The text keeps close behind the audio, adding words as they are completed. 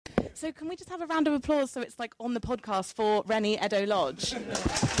So can we just have a round of applause so it's like on the podcast for Rennie Edo-Lodge?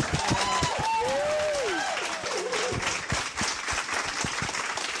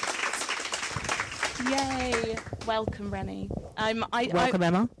 Yay. Welcome, Rennie. Welcome,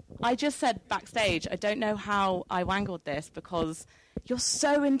 Emma. I just said backstage, I don't know how I wangled this because you're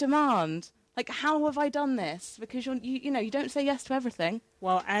so in demand. Like, how have I done this? Because you don't say yes to everything.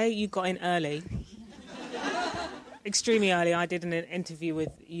 Well, you got in early. Extremely early. I did an interview with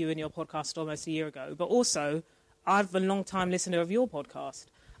you in your podcast almost a year ago. But also, I've been a long-time listener of your podcast.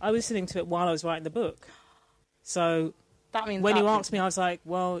 I was listening to it while I was writing the book. So that means when you asked me, I was like,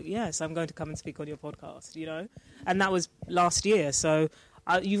 well, yes, I'm going to come and speak on your podcast, And that was last year. So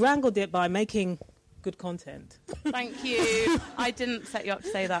you wrangled it by making good content. Thank you. I didn't set you up to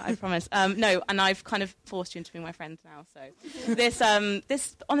say that, I promise. No, and I've kind of forced you into being my friend now. So this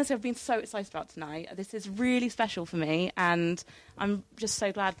honestly, I've been so excited about tonight. This is really special for me, and I'm just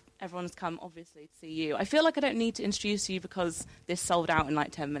so glad everyone's come, obviously, to see you. I feel like I don't need to introduce you because this sold out in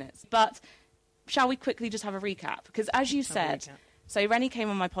like 10 minutes. But shall we quickly just have a recap? Because as you said, so Rennie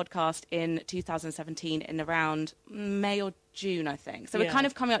came on my podcast in 2017 in around May or June, I think. So we're kind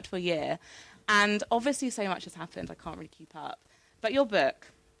of coming up to a year. And obviously so much has happened, I can't really keep up. But your book,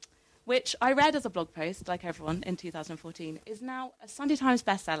 which I read as a blog post, like everyone, in 2014, is now a Sunday Times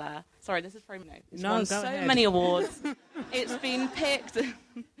bestseller. Sorry, this is probably It's won so many awards. It's been picked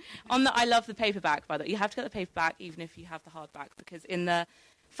I love the paperback, by the way. You have to get the paperback even if you have the hardback, because in the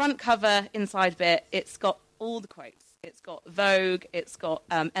front cover, inside bit, it's got all the quotes. It's got Vogue, it's got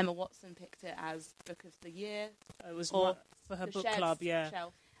Emma Watson picked it as Book of the Year. It was for her book club,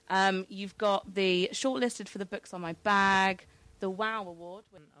 Shelf. You've got the shortlisted for the books on my bag, the WOW Award.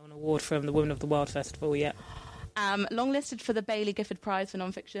 An award from the Women of the World Festival, yeah. Longlisted for the Bailey Gifford Prize for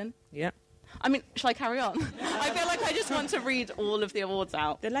non-fiction. Yeah. I mean, shall I carry on? I feel like I just want to read all of the awards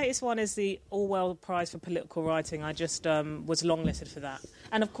out. The latest one is the Orwell Prize for Political Writing. I just was longlisted for that.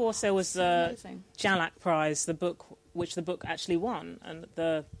 And, of course, there was the Jalak Prize, which the book actually won, and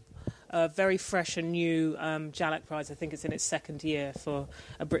the very fresh and new Jalak Prize. I think it's in its second year for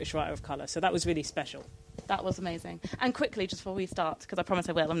a British writer of colour. So that was really special. That was amazing. And quickly, just before we start, because I promise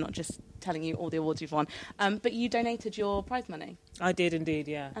I will, I'm not just telling you all the awards you've won, but you donated your prize money. I did indeed,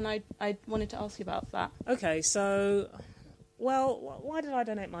 yeah. And I wanted to ask you about that. Okay, so, well, why did I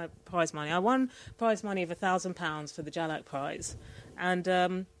donate my prize money? I won prize money of £1,000 for the Jalak Prize.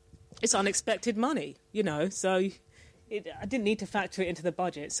 And it's unexpected money, so I didn't need to factor it into the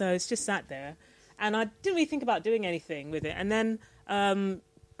budget, so it's just sat there. And I didn't really think about doing anything with it. And then, I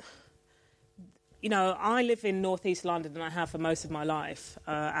live in northeast London, and I have for most of my life.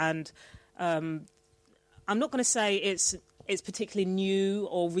 And I'm not going to say it's particularly new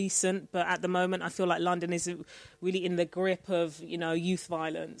or recent, but at the moment I feel like London is really in the grip of, youth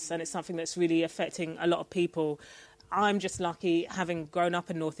violence, and it's something that's really affecting a lot of people. I'm just lucky, having grown up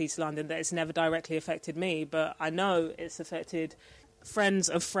in northeast London, that it's never directly affected me, but I know it's affected friends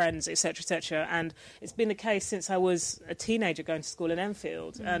of friends, etc., and it's been the case since I was a teenager going to school in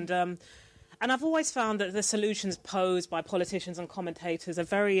Enfield. And I've always found that the solutions posed by politicians and commentators are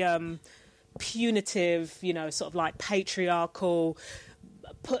very punitive, sort of like patriarchal,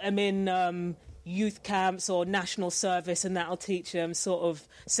 put them in youth camps or national service and that'll teach them sort of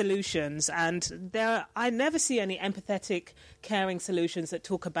solutions. And I never see any empathetic, caring solutions that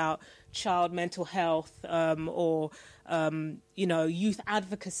talk about child mental health or youth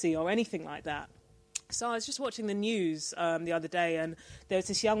advocacy or anything like that. So I was just watching the news the other day, and there was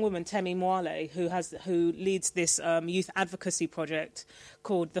this young woman, Temi Mwale, who leads this youth advocacy project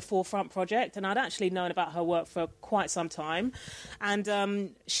called the Forefront Project, and I'd actually known about her work for quite some time.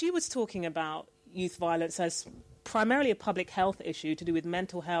 And she was talking about youth violence as primarily a public health issue to do with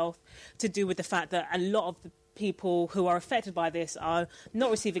mental health, to do with the fact that a lot of the people who are affected by this are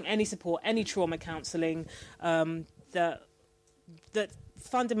not receiving any support, any trauma counselling, that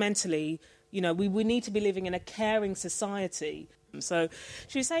fundamentally, we need to be living in a caring society. So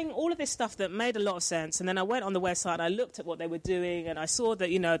she was saying all of this stuff that made a lot of sense, and then I went on the website and I looked at what they were doing, and I saw that,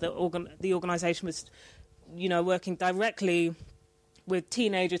 the organisation was, working directly with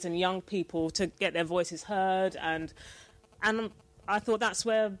teenagers and young people to get their voices heard, and I thought that's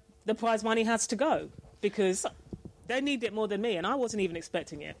where the prize money has to go, because they need it more than me, and I wasn't even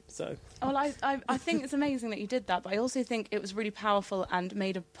expecting it. So, well, I think it's amazing that you did that, but I also think it was really powerful and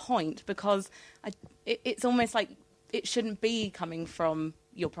made a point, because it's almost like it shouldn't be coming from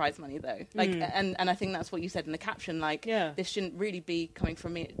your prize money, though. And I think that's what you said in the caption. This shouldn't really be coming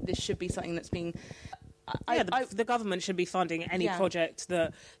from me. This should be something that's being. The government should be funding any project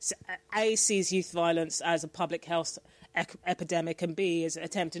that sees youth violence as a public health epidemic, and B, is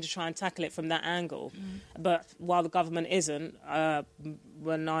attempting to try and tackle it from that angle. But while the government isn't,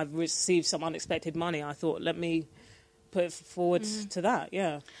 when I've received some unexpected money, I thought, let me put it forward to that,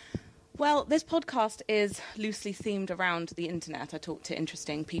 yeah. Well, this podcast is loosely themed around the internet. I talk to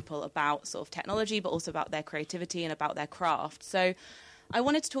interesting people about sort of technology, but also about their creativity and about their craft. So I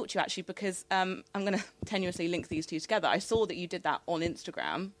wanted to talk to you, actually, because I'm going to tenuously link these two together. I saw that you did that on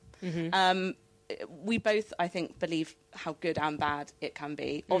Instagram. We both, I think, believe how good and bad it can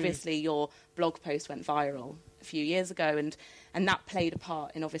be. Obviously, your blog post went viral a few years ago, and that played a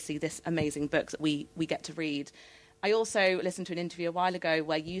part in, obviously, this amazing book that we get to read. I also listened to an interview a while ago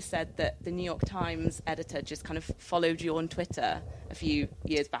where you said that the New York Times editor just kind of followed you on Twitter a few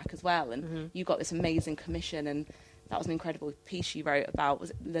years back as well, and you got this amazing commission, and that was an incredible piece you wrote about,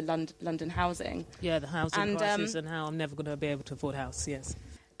 was it the London housing? Yeah, the housing crisis and how I'm never going to be able to afford a house, yes.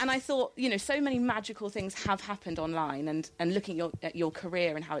 And I thought, you know, so many magical things have happened online, and looking at your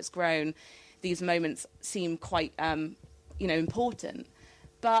career and how it's grown, these moments seem quite, important.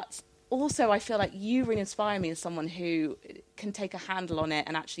 But also, I feel like you really inspire me as someone who can take a handle on it,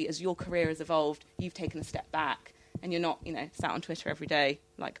 and actually, as your career has evolved, you've taken a step back, and you're not, sat on Twitter every day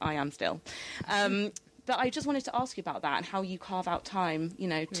like I am still. But I just wanted to ask you about that and how you carve out time,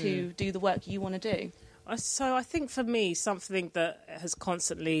 to do the work you want to do. So I think for me, something that has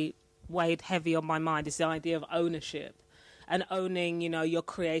constantly weighed heavy on my mind is the idea of ownership and owning, your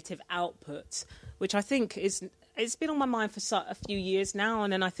creative output, which I think it's been on my mind for a few years now.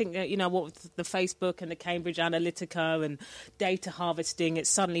 And then I think that, what with the Facebook and the Cambridge Analytica and data harvesting, it's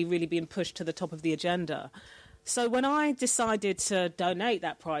suddenly really been pushed to the top of the agenda. So when I decided to donate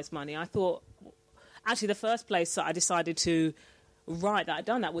that prize money, I thought, actually, the first place that I decided to write that I'd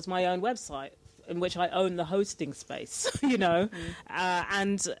done that was my own website, in which I own the hosting space, and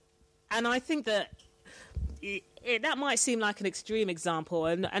I think that that might seem like an extreme example,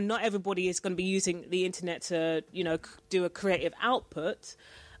 and not everybody is going to be using the internet to, do a creative output.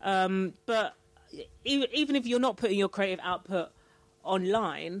 But even if you're not putting your creative output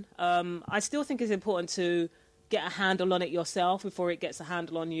online, I still think it's important to get a handle on it yourself before it gets a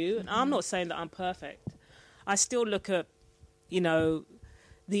handle on you. And I'm not saying that I'm perfect. I still look at,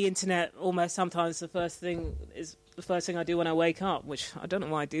 the internet almost sometimes the first thing I do when I wake up, which I don't know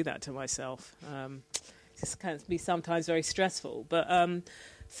why I do that to myself. It can be sometimes very stressful. But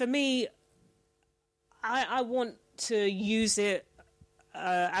for me, I want to use it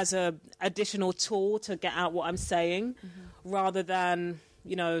as a additional tool to get out what I'm saying, rather than,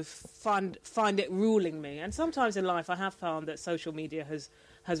 find it ruling me. And sometimes in life I have found that social media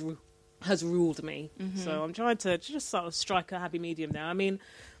has ruled me. So I'm trying to just sort of strike a happy medium there. I mean,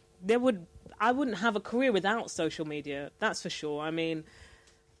 I wouldn't have a career without social media, that's for sure. I mean,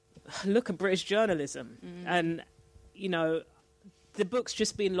 look at British journalism, and the book's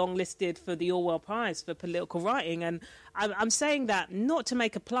just been longlisted for the Orwell Prize for political writing, and I'm saying that not to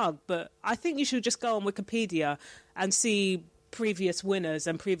make a plug, but I think you should just go on Wikipedia and see previous winners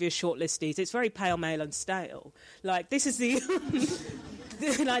and previous shortlistees. It's very pale, male and stale. Like, this is the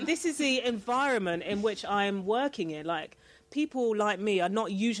this is the environment in which I'm working in. Like, people like me are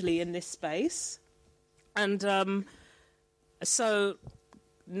not usually in this space, and so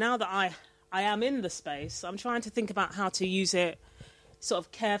now that I am in the space, I'm trying to think about how to use it sort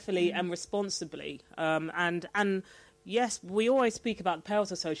of carefully and responsibly. And yes, we always speak about the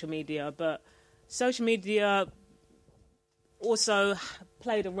perils of social media, but social media also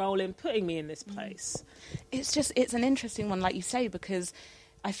played a role in putting me in this place. It's an interesting one, like you say, because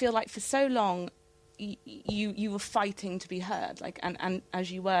I feel like for so long you were fighting to be heard, like, and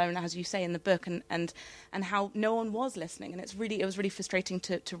as you were, and as you say in the book, and how no one was listening, and it was really frustrating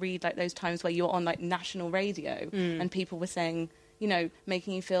to read, like, those times where you were on, like, national radio and people were saying,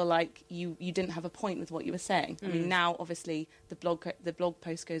 making you feel like you didn't have a point with what you were saying. I mean, now obviously the blog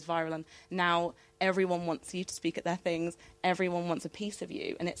post goes viral, and now everyone wants you to speak at their things, everyone wants a piece of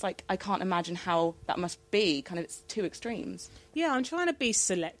you, and it's like, I can't imagine how that must be. Kind of, it's two extremes. Yeah, I'm trying to be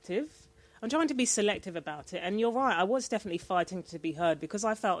selective about it. And you're right, I was definitely fighting to be heard, because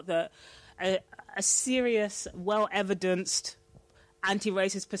I felt that a serious, well-evidenced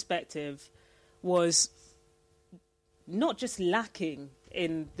anti-racist perspective was not just lacking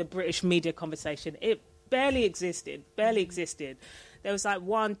in the British media conversation. It barely existed. There was like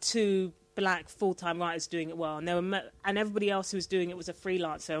 1-2 black full-time writers doing it well, and and everybody else who was doing it was a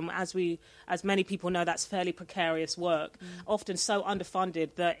freelancer. And as many people know, that's fairly precarious work, often so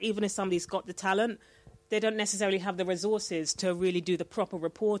underfunded that even if somebody's got the talent, they don't necessarily have the resources to really do the proper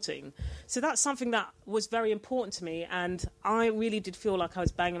reporting. So that's something that was very important to me, and I really did feel like I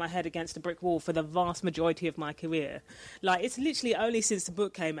was banging my head against a brick wall for the vast majority of my career. Like, it's literally only since the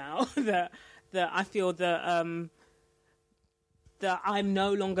book came out that I feel that that I'm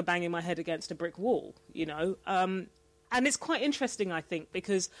no longer banging my head against a brick wall, you know. And it's quite interesting, I think,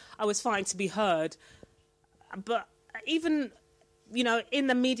 because I was fighting to be heard, but even, you know, in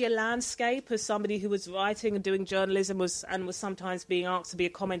the media landscape, as somebody who was writing and doing journalism was sometimes being asked to be a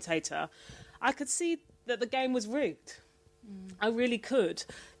commentator, I could see that the game was rigged. I really could.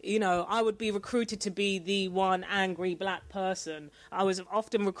 You know, I would be recruited to be the one angry black person. I was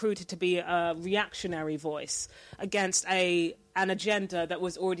often recruited to be a reactionary voice against an agenda that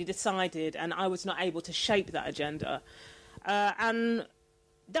was already decided, and I was not able to shape that agenda. And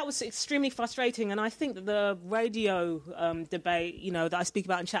that was extremely frustrating, and I think that the radio debate, you know, that I speak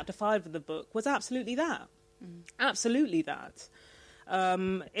about in chapter 5 of the book was absolutely that. Absolutely that.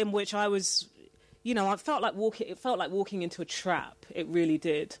 In which I was, you know, it felt like walking into a trap. It really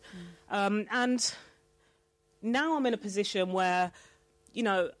did. And now I'm in a position where, you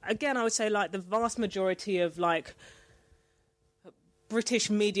know, again, I would say like the vast majority of like British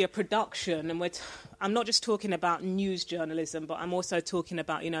media production, and I'm not just talking about news journalism, but I'm also talking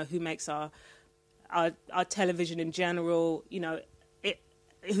about, you know, who makes our television in general, you know,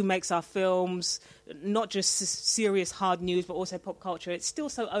 who makes our films, not just serious hard news, but also pop culture. It's still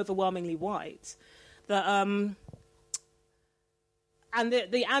so overwhelmingly white that, and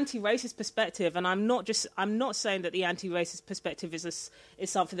the anti-racist perspective, and I'm not saying that the anti-racist perspective is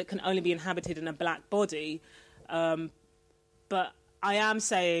something that can only be inhabited in a black body, but I am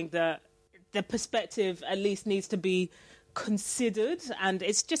saying that the perspective at least needs to be considered, and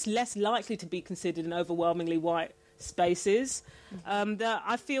it's just less likely to be considered in overwhelmingly white spaces. That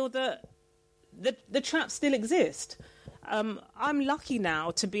I feel that the traps still exist. I'm lucky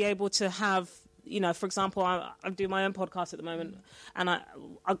now to be able to have, you know, for example, I do my own podcast at the moment, and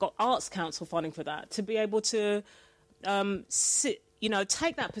I got Arts Council funding for that, to be able to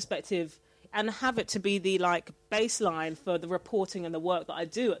take that perspective and have it to be the like baseline for the reporting and the work that I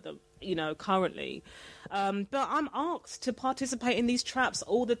do at the, you know, currently. But I'm asked to participate in these traps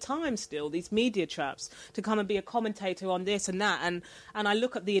all the time still, these media traps, to come and be a commentator on this and that. And I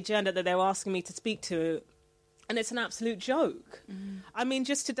look at the agenda that they're asking me to speak to, and it's an absolute joke. I mean,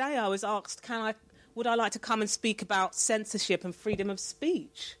 just today I was asked, would I like to come and speak about censorship and freedom of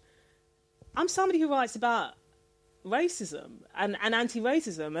speech? I'm somebody who writes about racism and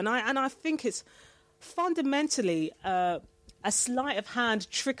anti-racism, and I think it's fundamentally a sleight of hand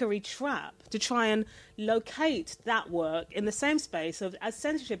trickery trap to try and locate that work in the same space as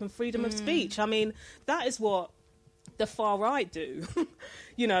censorship and freedom of speech. I mean, that is what the far right do.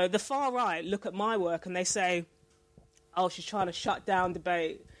 You know, the far right look at my work and they say, oh, she's trying to shut down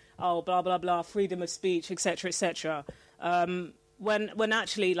debate, oh, blah, blah, blah, freedom of speech, etc., etc. When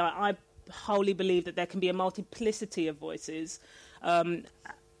actually, like, I wholly believe that there can be a multiplicity of voices. And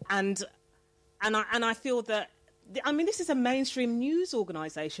I feel that, I mean, this is a mainstream news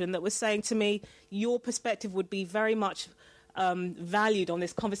organisation that was saying to me, your perspective would be very much valued on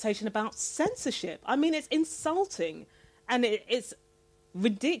this conversation about censorship. I mean, it's insulting, and it's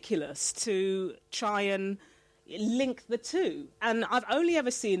ridiculous to try and link the two. And I've only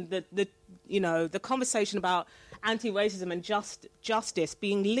ever seen the conversation about anti-racism and justice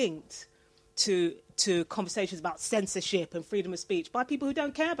being linked to conversations about censorship and freedom of speech by people who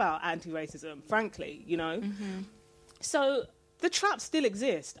don't care about anti-racism, frankly, you know. So the traps still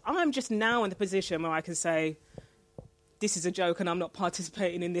exist. I'm just now in the position where I can say, this is a joke and I'm not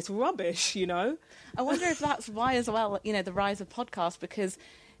participating in this rubbish, you know. I wonder if that's why as well, you know, the rise of podcasts, because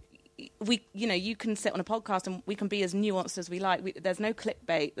we, you know, you can sit on a podcast and we can be as nuanced as we like. There's no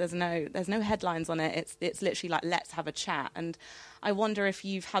clickbait. There's no headlines on it. It's literally like, let's have a chat. And I wonder if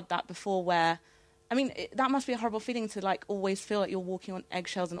you've had that before where, I mean, that must be a horrible feeling to, like, always feel like you're walking on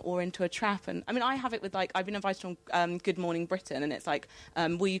eggshells or into a trap. And, I mean, I have it with, like, I've been invited on Good Morning Britain, and it's like,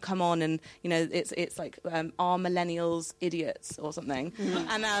 will you come on? And, you know, it's like, are millennials idiots or something?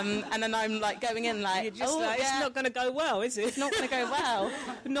 And then I'm, like, going in, like, you're just like, it's not going to go well, is it? It's not going to go well.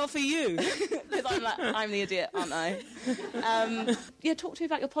 Not for you. Because I'm like, I'm the idiot, aren't I? Talk to me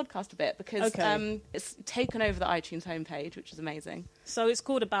about your podcast a bit, because it's taken over the iTunes homepage, which is amazing. So it's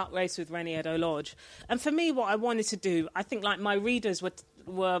called About Race with Reni Eddo-Lodge. And for me, what I wanted to do, I think, like, my readers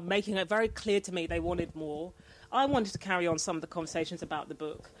were making it very clear to me they wanted more. I wanted to carry on some of the conversations about the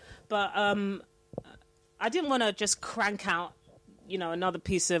book. But I didn't want to just crank out, you know, another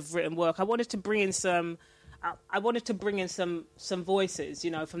piece of written work. I wanted to bring in some I wanted to bring in some voices,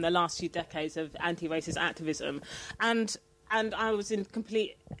 from the last few decades of anti-racist activism, and I was in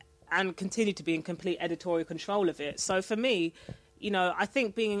complete and continue to be in complete editorial control of it. So for me, I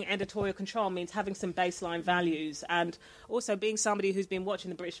think being in editorial control means having some baseline values, and also being somebody who's been watching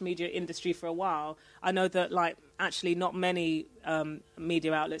the British media industry for a while. I know that, actually not many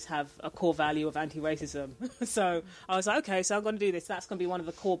media outlets have a core value of anti-racism. So I was like, okay, so I'm going to do this. That's going to be one of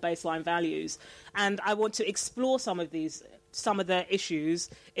the core baseline values. And I want to explore some of the issues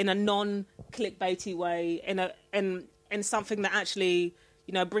in a non-clickbaity way, in something that actually,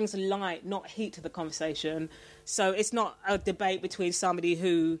 brings light, not heat to the conversation. So it's not a debate between somebody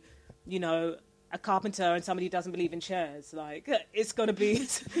who, a carpenter and somebody who doesn't believe in chairs. It's going to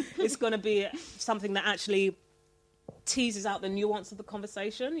be something that actually teases out the nuance of the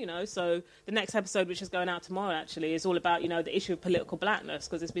conversation, So the next episode, which is going out tomorrow, actually, is all about, the issue of political blackness,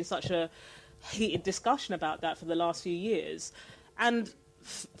 because there's been such a heated discussion about that for the last few years. And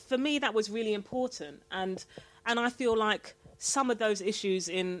for me, that was really important. And I feel like some of those issues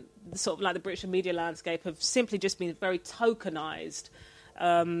in sort of the British media landscape have simply just been very tokenized,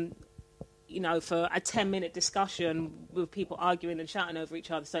 for a 10-minute discussion with people arguing and shouting over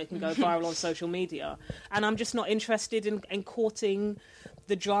each other so it can go viral on social media. And I'm just not interested in courting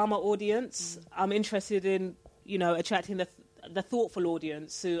the drama audience. I'm interested in, attracting the thoughtful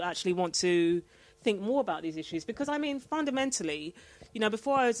audience who actually want to think more about these issues. Because, fundamentally,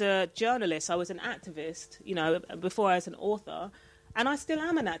 before I was a journalist, I was an activist, before I was an author, and I still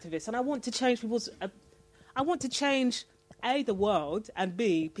am an activist, and I want to change I want to change, A, the world, and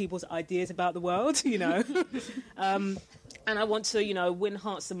B, people's ideas about the world, and I want to, win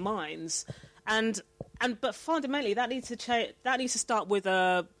hearts and minds, but fundamentally that needs to change. That needs to start with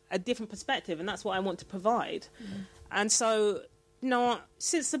a different perspective, and that's what I want to provide. And so,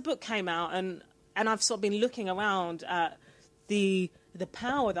 since the book came out, and I've sort of been looking around at the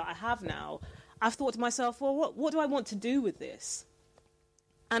power that I have now, I've thought to myself, well, what do I want to do with this?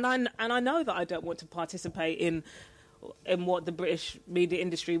 And I know that I don't want to participate in what the British media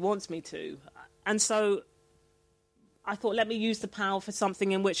industry wants me to. And so I thought, let me use the power for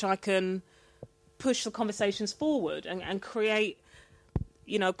something in which I can push the conversations forward and create,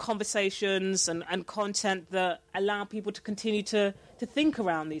 conversations and content that allow people to continue to think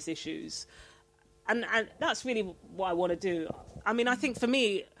around these issues. And that's really what I want to do. I think for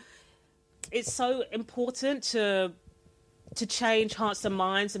me, it's so important to change hearts and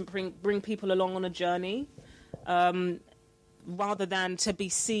minds and bring people along on a journey, rather than to be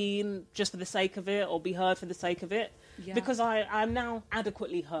seen just for the sake of it or be heard for the sake of it. Yeah. Because I'm now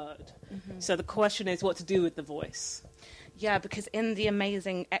adequately heard. Mm-hmm. So the question is what to do with the voice. Yeah, because in the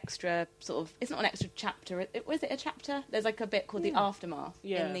amazing extra sort of, it's not an extra chapter, was it a chapter? There's a bit called The Aftermath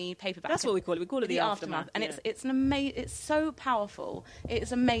in the paperback. That's what we call it. We call it The Aftermath. And it's so powerful.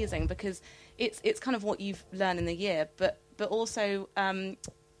 It's amazing because it's kind of what you've learned in the year, but also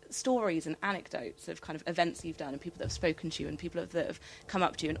stories and anecdotes of kind of events you've done and people that have spoken to you and people that have come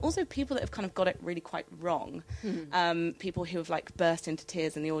up to you, and also people that have kind of got it really quite wrong. People who have burst into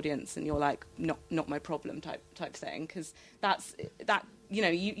tears in the audience and you're like, not my problem type thing, because that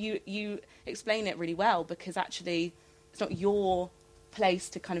you explain it really well, because actually it's not your place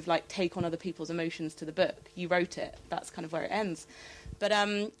to kind of take on other people's emotions to the book. You wrote it. That's kind of where it ends. But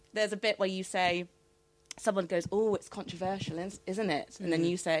there's a bit where you say, someone goes, oh, it's controversial, isn't it? And then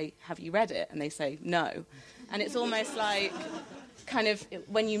you say, have you read it? And they say, no. And it's almost like, kind of,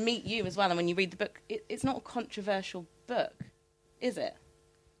 when you meet you as well and when you read the book, it's not a controversial book, is it?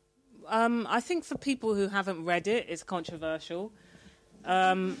 I think for people who haven't read it, it's controversial.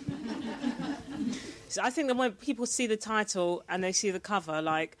 So I think that when people see the title and they see the cover,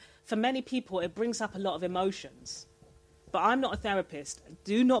 for many people, it brings up a lot of emotions. But I'm not a therapist.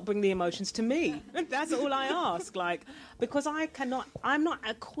 Do not bring the emotions to me. That's all I ask. Because I'm not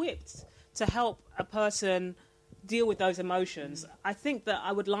equipped to help a person deal with those emotions. I think that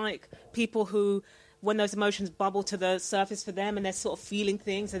I would like people who, when those emotions bubble to the surface for them and they're sort of feeling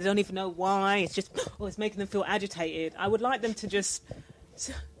things and they don't even know why, it's just, it's making them feel agitated. I would like them to just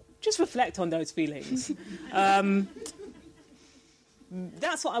reflect on those feelings.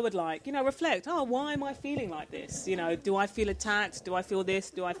 That's what I would like. Reflect. Oh, why am I feeling like this? Do I feel attacked? Do I feel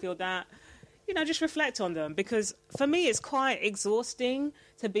this? Do I feel that? Just reflect on them. Because for me, it's quite exhausting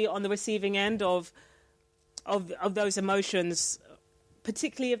to be on the receiving end of those emotions,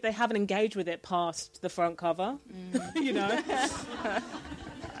 particularly if they haven't engaged with it past the front cover.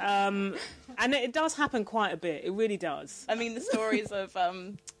 And it does happen quite a bit. It really does. The stories of...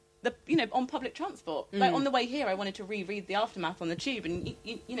 on public transport. On the way here, I wanted to reread The Aftermath on the tube, and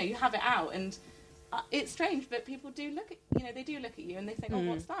you have it out, and it's strange, but people do look at, they do look at you and they think, oh,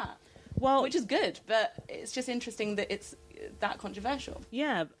 what's that? Well, which is good, but it's just interesting that it's that controversial.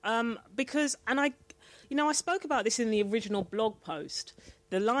 Yeah, because, and I spoke about this in the original blog post.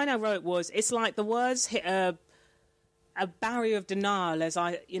 The line I wrote was, it's like the words hit a barrier of denial as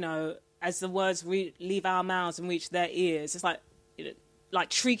the words leave our mouths and reach their ears. It's like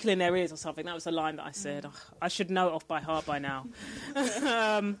treacle in their ears or something. That was the line that I said. Oh, I should know it off by heart by now.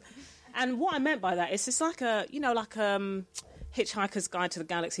 And what I meant by that is it's like Hitchhiker's Guide to the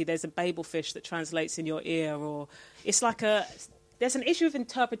Galaxy. There's a Babel fish that translates in your ear, or it's like there's an issue of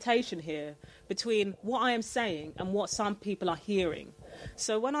interpretation here between what I am saying and what some people are hearing.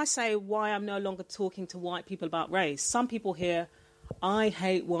 So when I say why I'm no longer talking to white people about race, some people hear, I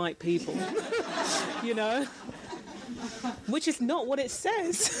hate white people, which is not what it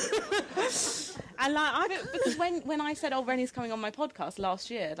says. And because when I said, oh, Rennie's coming on my podcast last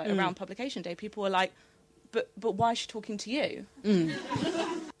year, around publication day, people were like, but why is she talking to you?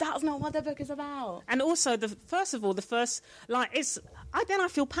 That's not what the book is about. And also, I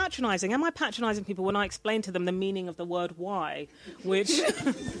feel patronising. Am I patronising people when I explain to them the meaning of the word why, which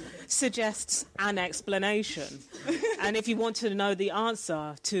suggests an explanation? And if you want to know the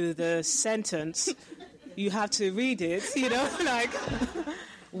answer to the sentence, you have to read it,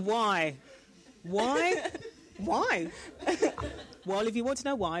 why? Why? Why? Well, if you want to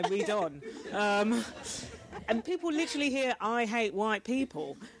know why, read on. And people literally hear, I hate white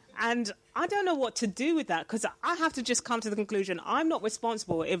people. And I don't know what to do with that, because I have to just come to the conclusion, I'm not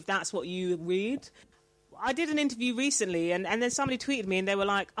responsible if that's what you read. I did an interview recently, and then somebody tweeted me, and they were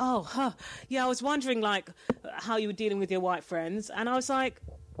like, I was wondering, how you were dealing with your white friends. And I was like,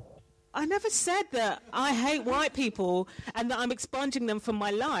 I never said that I hate white people and that I'm expunging them from my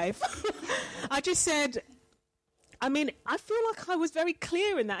life. I just said, I feel like I was very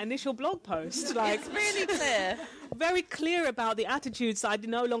clear in that initial blog post. It's really clear. Very clear about the attitudes that I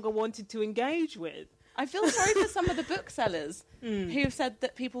no longer wanted to engage with. I feel sorry for some of the booksellers who said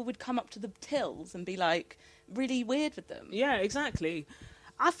that people would come up to the tills and be really weird with them. Yeah, exactly.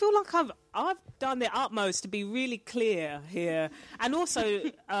 I feel like I've done the utmost to be really clear here, and also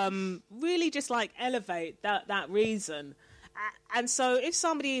really just elevate that reason. And so if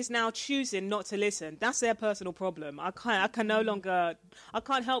somebody is now choosing not to listen, that's their personal problem. I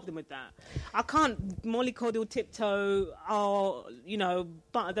can't help them with that. I can't mollycoddle, tiptoe, or,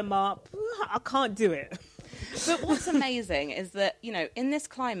 butter them up. I can't do it. But what's amazing is that, in this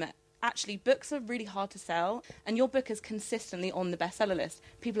climate, actually, books are really hard to sell, and your book is consistently on the bestseller list.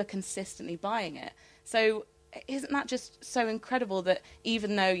 People are consistently buying it. So isn't that just so incredible that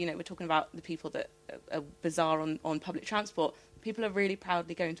even though, we're talking about the people that are bizarre on public transport, people are really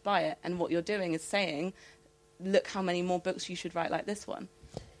proudly going to buy it, and what you're doing is saying, look how many more books you should write like this one.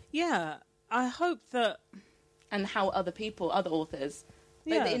 Yeah, I hope that... And how other authors,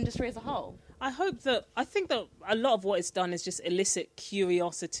 the industry as a whole. I think that a lot of what it's done is just elicit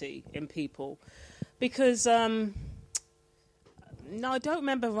curiosity in people. Because, I don't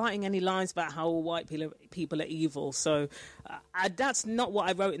remember writing any lines about how all white people are evil. So that's not what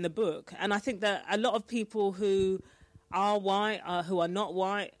I wrote in the book. And I think that a lot of people who are white, who are not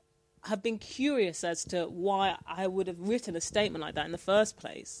white, have been curious as to why I would have written a statement like that in the first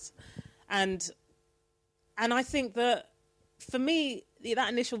place. And I think that, for me,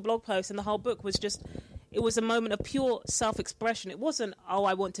 that initial blog post and the whole book was it was a moment of pure self-expression. It wasn't,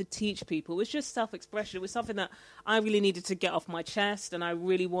 I want to teach people. It was just self-expression. It was something that I really needed to get off my chest, and I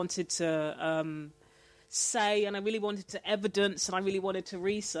really wanted to say, and I really wanted to evidence, and I really wanted to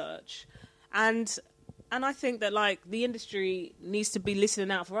research. And I think that, the industry needs to be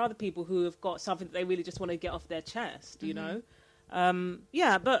listening out for other people who have got something that they really just want to get off their chest, you know?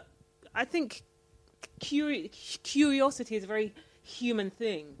 But I think curiosity is a very human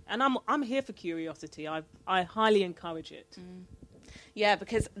thing, and I'm here for curiosity. I highly encourage it. Yeah,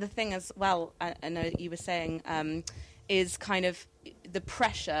 because the thing as well, I know that you were saying, is kind of the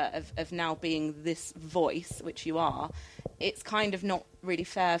pressure of now being this voice, which you are. It's kind of not really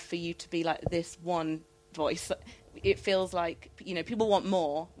fair for you to be like this one voice. It feels like, people want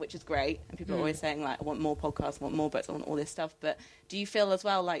more, which is great, and people are always saying, I want more podcasts, I want more books, I want all this stuff. But do you feel as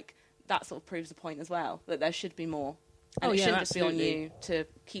well like that sort of proves the point as well, that there should be more? And it shouldn't just be on you to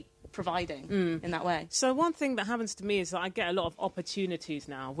keep providing in that way. So one thing that happens to me is that I get a lot of opportunities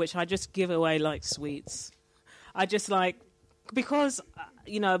now, which I just give away like sweets. I just because,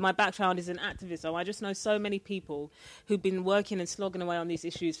 my background is in activism, I just know so many people who've been working and slogging away on these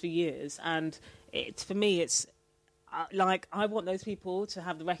issues for years. And for me, it's I want those people to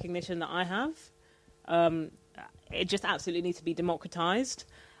have the recognition that I have. It just absolutely needs to be democratized.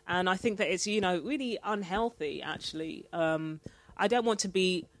 And I think that it's, really unhealthy, actually. I don't want to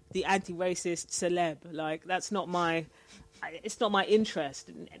be the anti-racist celeb. Like, it's not my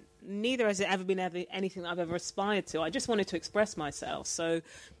interest. Neither has it ever been anything that I've ever aspired to. I just wanted to express myself. So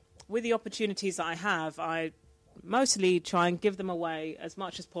with the opportunities that I have, I mostly try and give them away as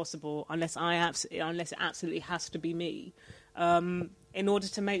much as possible, unless it absolutely has to be me, in order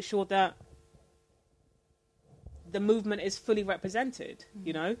to make sure that the movement is fully represented,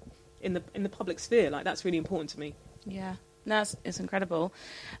 in the public sphere. Like, that's really important to me. Yeah. No, it's incredible.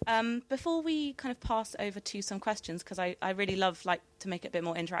 Before we kind of pass over to some questions, because I really love to make it a bit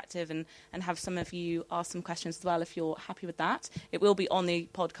more interactive and have some of you ask some questions as well, if you're happy with that. It will be on the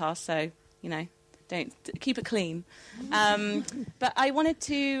podcast, so, don't keep it clean. But I wanted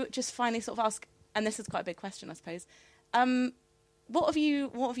to just finally sort of ask, and this is quite a big question, I suppose. What have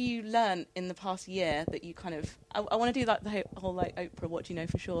you learned in the past year that you kind of? I want to do the whole Oprah, what do you know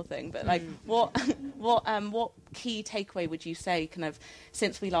for sure thing. But what key takeaway would you say kind of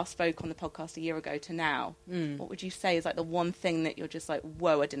since we last spoke on the podcast a year ago to now? What would you say is the one thing that you're just like,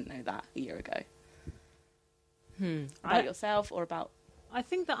 whoa, I didn't know that a year ago? About yourself or about? I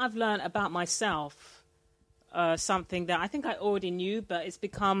think that I've learned about myself something that I think I already knew, but it's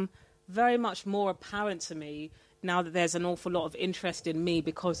become very much more apparent to me now that there's an awful lot of interest in me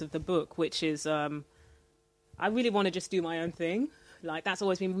because of the book, which is I really want to just do my own thing. Like, that's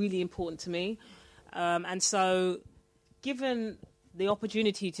always been really important to me. And so given the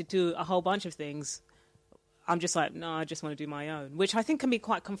opportunity to do a whole bunch of things, I'm just like, no, I just want to do my own, which I think can be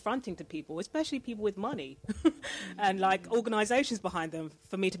quite confronting to people, especially people with money and organizations behind them,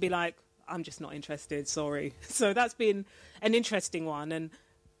 for me to be like, I'm just not interested, sorry. So that's been an interesting one. And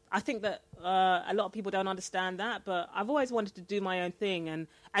I think that a lot of people don't understand that, but I've always wanted to do my own thing, and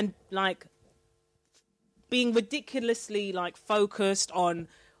being ridiculously focused on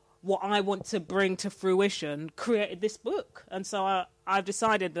what I want to bring to fruition created this book. And so I've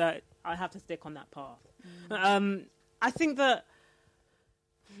decided that I have to stick on that path. I think that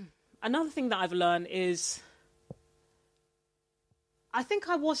another thing that I've learned is I think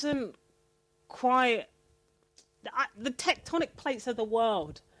I wasn't quite the tectonic plates of the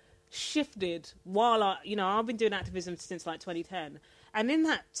world shifted while I've been doing activism since 2010, and in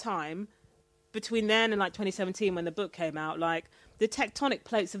that time between then and 2017 when the book came out, the tectonic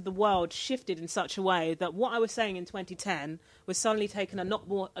plates of the world shifted in such a way that what I was saying in 2010 was suddenly taken a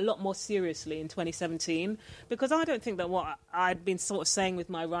lot more seriously in 2017, because I don't think that what I'd been sort of saying with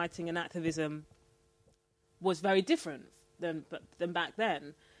my writing and activism was very different than back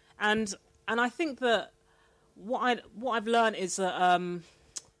then, and I think that what I've learned is that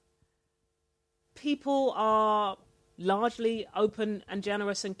people are largely open and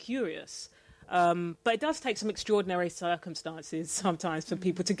generous and curious. But it does take some extraordinary circumstances sometimes for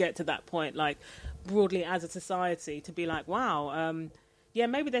people to get to that point, broadly as a society, to be like, wow,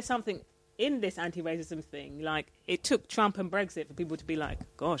 maybe there's something in this anti-racism thing. It took Trump and Brexit for people to be like,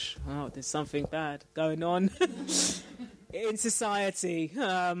 gosh, there's something bad going on in society. For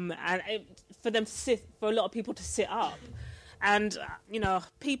a lot of people to sit up. And,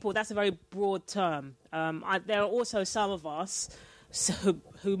 people, that's a very broad term. There are also some of us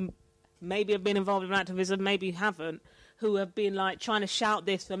who maybe have been involved in activism, maybe haven't, who have been trying to shout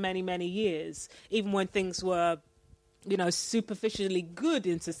this for many, many years, even when things were, superficially good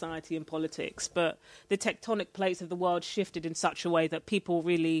in society and politics. But the tectonic plates of the world shifted in such a way that people were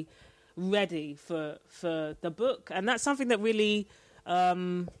really ready for the book. And that's something that really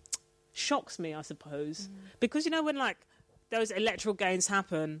shocks me, I suppose. Because, when those electoral gains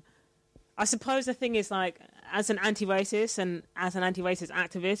happen, I suppose the thing is, as an anti-racist and as an anti-racist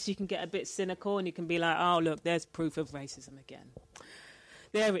activist, you can get a bit cynical and you can be like, oh, look, there's proof of racism again.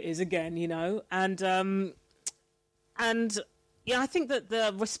 There it is again, And I think that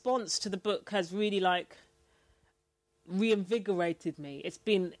the response to the book has really, reinvigorated me. It's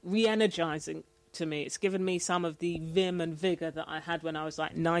been re-energizing to me. It's given me some of the vim and vigor that I had when I was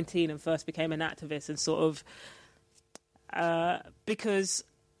 19 and first became an activist, and sort of because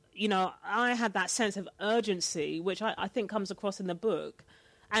I had that sense of urgency, which I think comes across in the book,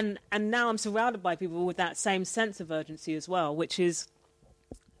 and now I'm surrounded by people with that same sense of urgency as well, which is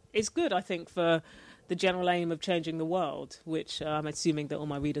good, I think, for the general aim of changing the world, which I'm assuming that all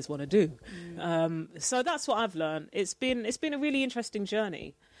my readers want to do. So that's what I've learned. It's been a really interesting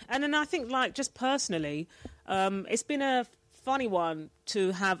journey, and then I think, just personally, it's been a funny one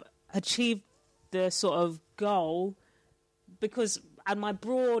to have achieved the sort of goal. And my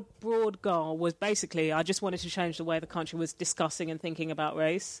broad goal was basically I just wanted to change the way the country was discussing and thinking about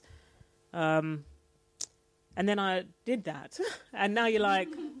race. And then I did that. And now you're like,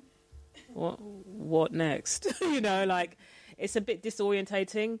 what next? Like, it's a bit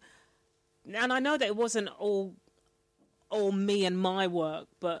disorientating. And I know that it wasn't all me and my work,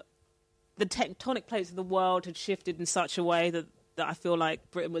 but the tectonic plates of the world had shifted in such a way that I feel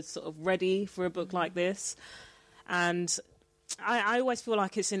like Britain was sort of ready for a book like this. And I always feel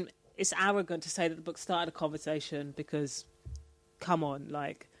like it's arrogant to say that the book started a conversation, because, come on,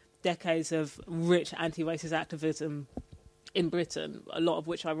 like, decades of rich anti-racist activism in Britain, a lot of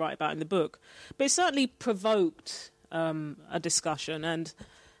which I write about in the book. But it certainly provoked a discussion,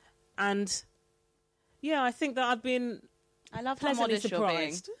 and yeah, I think that I love how modest you're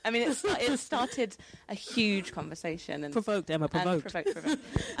being. I mean, it started a huge conversation and provoked, Emma. Provoked.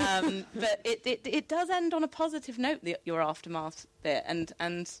 But it does end on a positive note, your aftermath bit, and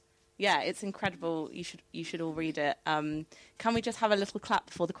yeah, it's incredible. You should all read it. Can we just have a little clap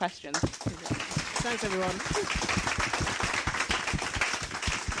before the questions? Thanks, everyone.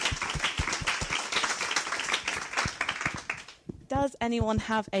 Does anyone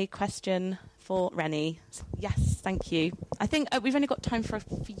have a question for Rennie? Yes, thank you. I think we've only got time for a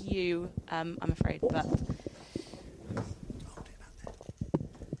few, I'm afraid. But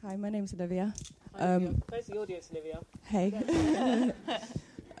Hi, my name's Olivia. Where's the audience, Olivia? Hey.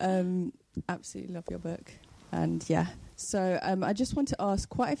 Absolutely love your book. And yeah, so I just want to ask,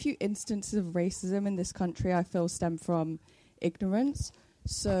 quite a few instances of racism in this country I feel stem from ignorance.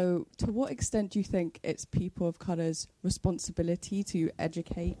 So to what extent do you think it's people of colour's responsibility to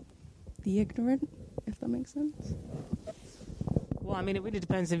educate the ignorant, if that makes sense? Well, I mean, it really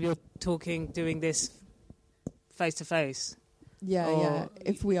depends if you're doing this face-to-face. Yeah.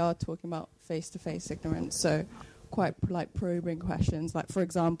 If we are talking about face-to-face ignorance, so quite like probing questions. Like, for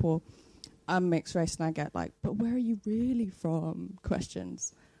example, I'm mixed race and I get like, but where are you really from?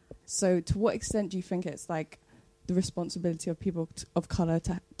 Questions. So to what extent do you think it's like the responsibility of people of colour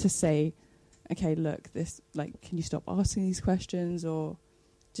to say, okay, look, this, like, can you stop asking these questions, or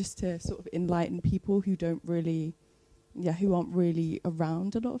just to sort of enlighten people who aren't really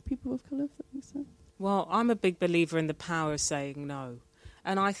around a lot of people of colour, if that makes sense? Well, I'm a big believer in the power of saying no.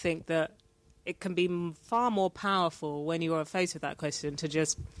 And I think that it can be far more powerful when you are faced with that question to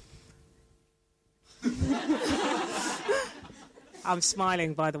just... I'm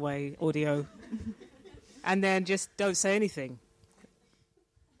smiling, by the way, audio. And then just don't say anything.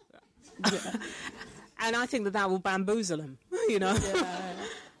 Yeah. And I think that will bamboozle them, Yeah.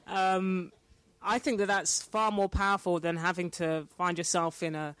 I think that that's far more powerful than having to find yourself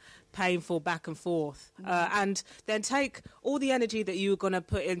in a painful back and forth. And then take all the energy that you're going to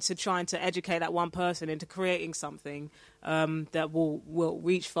put into trying to educate that one person into creating something that will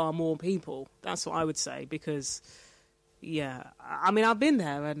reach far more people. That's what I would say, because, yeah, I mean, I've been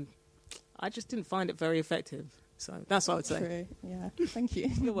there and I just didn't find it very effective. So that's what I would say. True. Yeah. Thank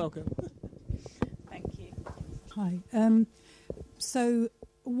you. You're welcome. Thank you. Hi. So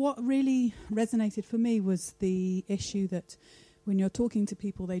what really resonated for me was the issue that when you're talking to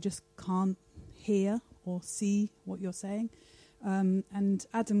people, they just can't hear or see what you're saying. And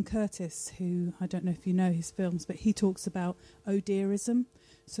Adam Curtis, who I don't know if you know his films, but he talks about oh dearism.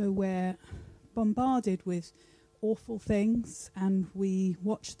 So we're bombarded with awful things and we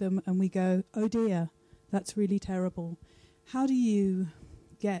watch them and we go, oh dear, that's really terrible. How do you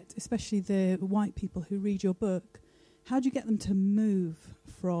get, especially the white people who read your book, how do you get them to move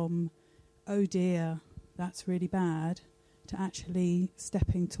from, oh dear, that's really bad, to actually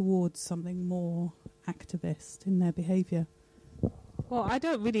stepping towards something more activist in their behaviour? Well, I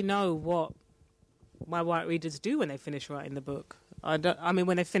don't really know what my white readers do when they finish writing the book. I mean,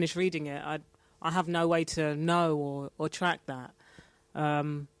 when they finish reading it, I have no way to know or track that.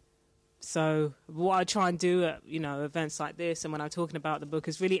 So what I try and do at events like this, and when I'm talking about the book,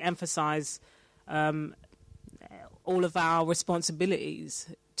 is really emphasise all of our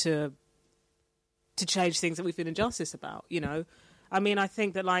responsibilities to change things that we feel injustice about. I mean, I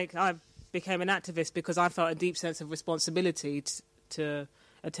think that I became an activist because I felt a deep sense of responsibility to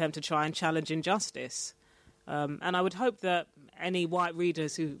attempt to try and challenge injustice. And I would hope that any white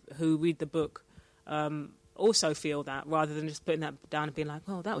readers who read the book also feel that, rather than just putting that down and being like,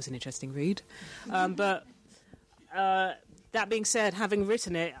 oh, that was an interesting read. But that being said, having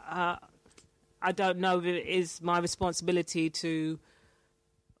written it, I don't know if it is my responsibility to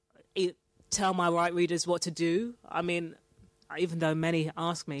tell my white readers what to do. I mean, even though many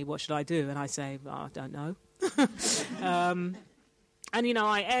ask me, what should I do? And I say, I don't know. And,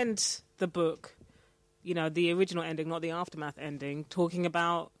 I end the book, the original ending, not the aftermath ending, talking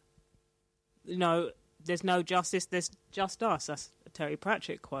about, there's no justice, there's just us. That's a Terry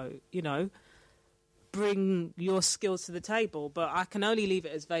Pratchett quote, bring your skills to the table. But I can only leave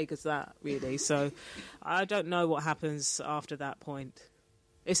it as vague as that, really. So I don't know what happens after that point.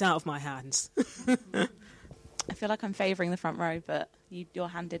 It's out of my hands. I feel like I'm favouring the front row, but your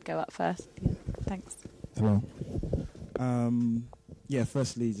hand did go up first. Yeah, thanks. Hello.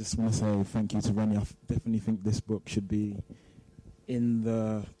 Firstly, just want to say thank you to Ronnie. I definitely think this book should be in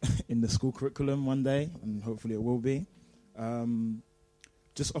the school curriculum one day, and hopefully it will be.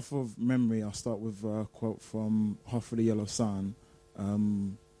 Just off of memory, I'll start with a quote from Half of the Yellow Sun,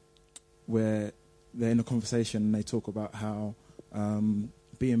 where they're in a conversation and they talk about how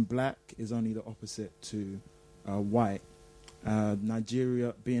being black is only the opposite to white.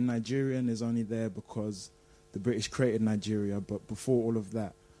 Being Nigerian is only there because the British created Nigeria, but before all of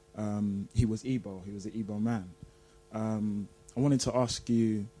that, he was Igbo. He was an Igbo man. I wanted to ask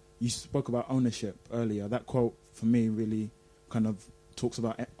you, you spoke about ownership earlier. That quote, for me, really kind of talks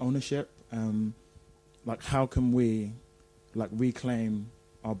about ownership. Like, how can we, like, reclaim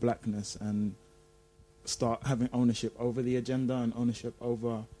our blackness and start having ownership over the agenda and ownership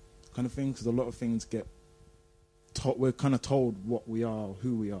over kind of things? Because a lot of things get we're kind of told what we are,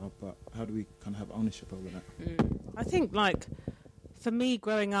 who we are, but how do we kind of have ownership over that? I think, like, for me,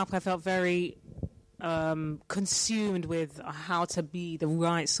 growing up, I felt very consumed with how to be the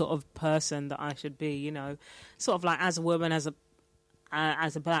right sort of person that I should be, you know, sort of like as a woman, as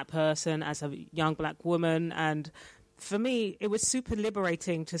a black person, as a young black woman. And for me, it was super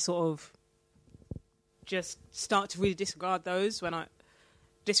liberating to sort of just start to really disregard those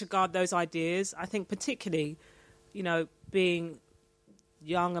ideas. I think particularly, you know, being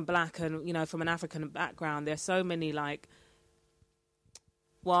young and black and, you know, from an African background, there's so many, like,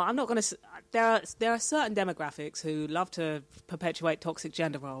 well, I'm not going to... There are certain demographics who love to perpetuate toxic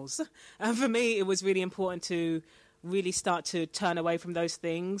gender roles. And for me, it was really important to really start to turn away from those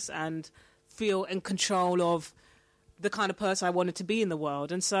things and feel in control of the kind of person I wanted to be in the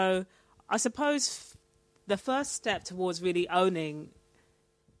world. And so I suppose the first step towards really owning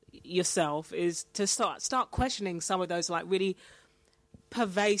yourself is to start questioning some of those, like, really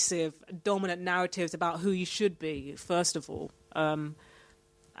pervasive, dominant narratives about who you should be, first of all.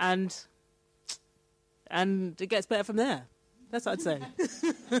 And it gets better from there. That's what I'd say.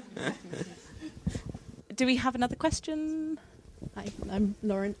 Do we have another question? Hi, I'm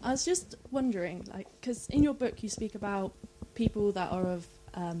Lauren. I was just wondering, like, because in your book you speak about people that are of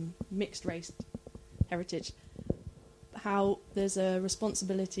mixed race heritage, how there's a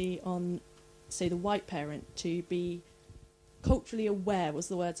responsibility on, say, the white parent to be culturally aware, was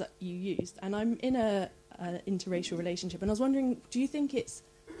the words that you used. And I'm in an interracial relationship, and I was wondering, do you think it's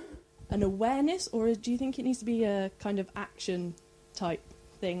an awareness, or do you think it needs to be a kind of action type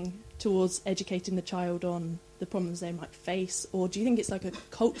thing towards educating the child on the problems they might face? Or do you think it's like a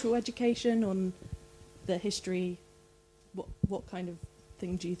cultural education on the history? What kind of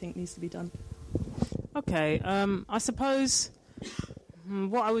thing do you think needs to be done? Okay, I suppose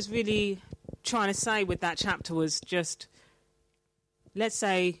what I was really trying to say with that chapter was just, let's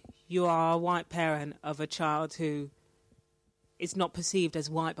say you are a white parent of a child who is not perceived as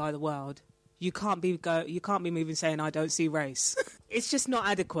white by the world. You can't be moving saying, I don't see race. It's just not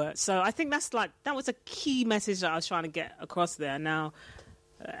adequate. So I think that was a key message that I was trying to get across there. Now,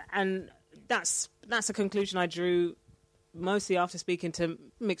 and that's a conclusion I drew mostly after speaking to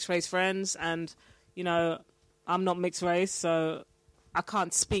mixed race friends. And, you know, I'm not mixed race, so I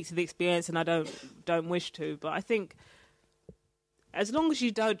can't speak to the experience, and I don't wish to. But I think as long as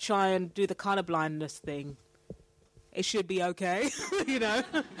you don't try and do the colourblindness thing, it should be okay,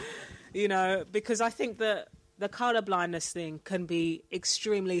 you know, because I think that the colourblindness thing can be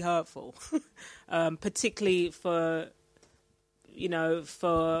extremely hurtful, particularly for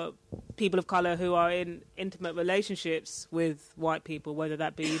people of colour who are in intimate relationships with white people, whether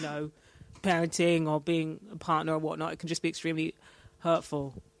that be, you know, parenting or being a partner or whatnot. It can just be extremely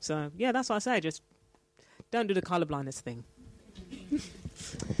hurtful. So, yeah, that's what I say. Just don't do the colourblindness thing. I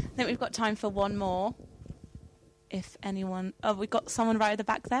think we've got time for one more. If anyone... Oh, we've got someone right at the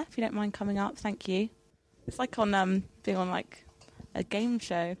back there, if you don't mind coming up. Thank you. It's like on being on, like, a game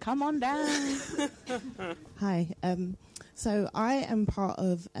show. Come on down. Hi. So I am part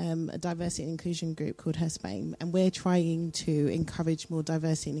of a diversity and inclusion group called Her Spain, and we're trying to encourage more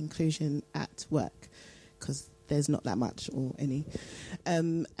diversity and inclusion at work, because there's not that much or any.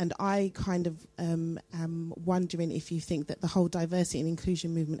 And I kind of am wondering if you think that the whole diversity and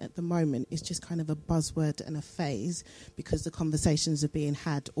inclusion movement at the moment is just kind of a buzzword and a phase because the conversations are being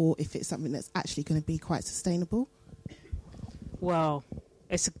had, or if it's something that's actually going to be quite sustainable. Well,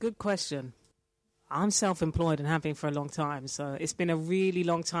 it's a good question. I'm self-employed and have been for a long time, so it's been a really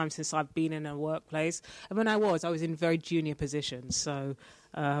long time since I've been in a workplace. And when I was in very junior positions, so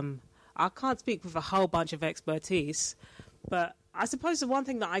I can't speak with a whole bunch of expertise. But I suppose the one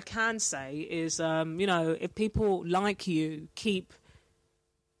thing that I can say is, if people like you, keep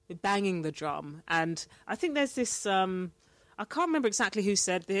banging the drum. And I think there's this... I can't remember exactly who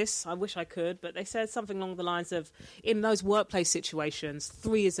said this. I wish I could, but they said something along the lines of, in those workplace situations,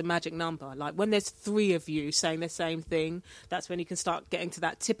 3 is a magic number. Like when there's 3 of you saying the same thing, that's when you can start getting to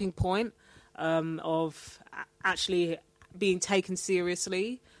that tipping point of actually being taken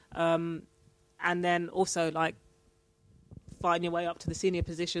seriously, and then also like fighting your way up to the senior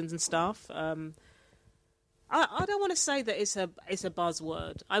positions and stuff. I don't want to say that it's a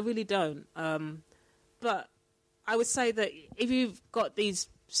buzzword. I really don't. But I would say that if you've got these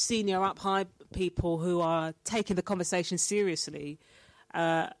senior up high people who are taking the conversation seriously,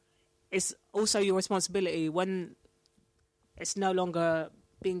 it's also your responsibility when it's no longer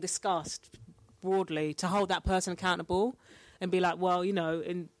being discussed broadly to hold that person accountable and be like, well,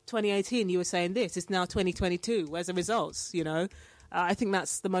 in 2018 you were saying this, it's now 2022, where's the results, I think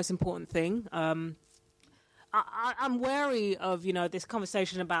that's the most important thing. I'm wary of, this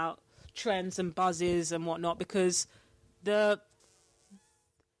conversation about trends and buzzes and whatnot, because the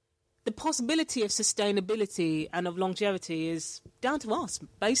possibility of sustainability and of longevity is down to us,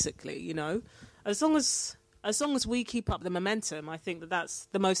 basically. As long as we keep up the momentum, I think that's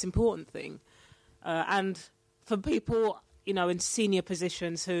the most important thing. And for people, in senior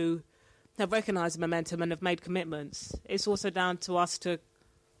positions who have recognised the momentum and have made commitments, it's also down to us to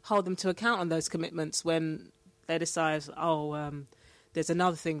hold them to account on those commitments when they decide, there's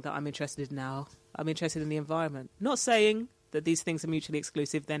another thing that I'm interested in now. I'm interested in the environment. Not saying that these things are mutually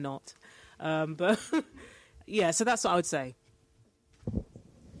exclusive. They're not. But, yeah, so that's what I would say.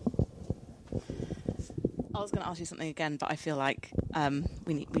 I was going to ask you something again, but I feel like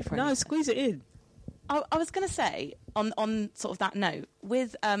we've probably... No, squeeze it in. I was going to say, on sort of that note,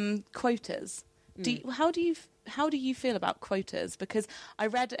 with quotas, how do you feel about quotas? Because I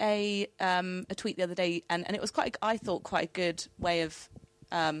read a tweet the other day, and it was quite a good way of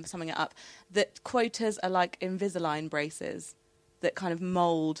summing it up, that quotas are like Invisalign braces that kind of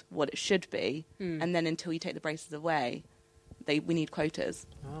mould what it should be, and then until you take the braces away, we need quotas.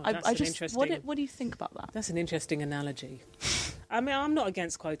 Oh, that's interesting. What do you think about that? That's an interesting analogy. I mean, I'm not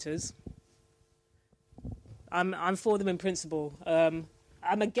against quotas. I'm for them in principle.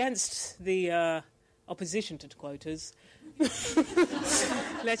 I'm against the opposition to quotas.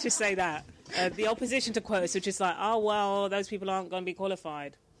 Let's just say that. The opposition to quotas, which is like, those people aren't going to be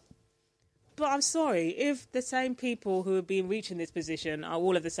qualified. But I'm sorry, if the same people who have been reaching this position are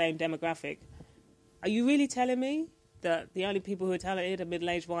all of the same demographic, are you really telling me that the only people who are talented are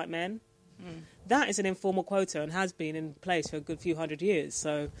middle-aged white men? That is an informal quota and has been in place for a good few hundred years.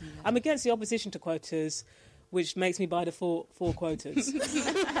 So I'm against the opposition to quotas, which makes me by default for quotas.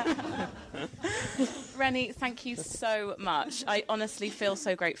 Rennie, thank you so much. I honestly feel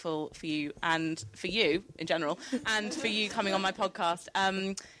so grateful for you and for you in general, and for you coming on my podcast.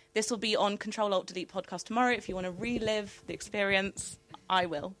 This will be on Control Alt Delete podcast tomorrow. If you want to relive the experience, I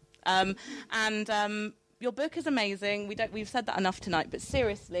will. And your book is amazing. We've said that enough tonight, but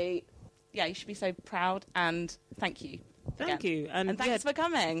seriously, yeah, you should be so proud, and thank you. Thank you. And thanks for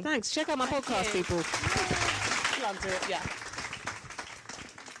coming. Thanks. Check out my podcast, people. Loved it, yeah.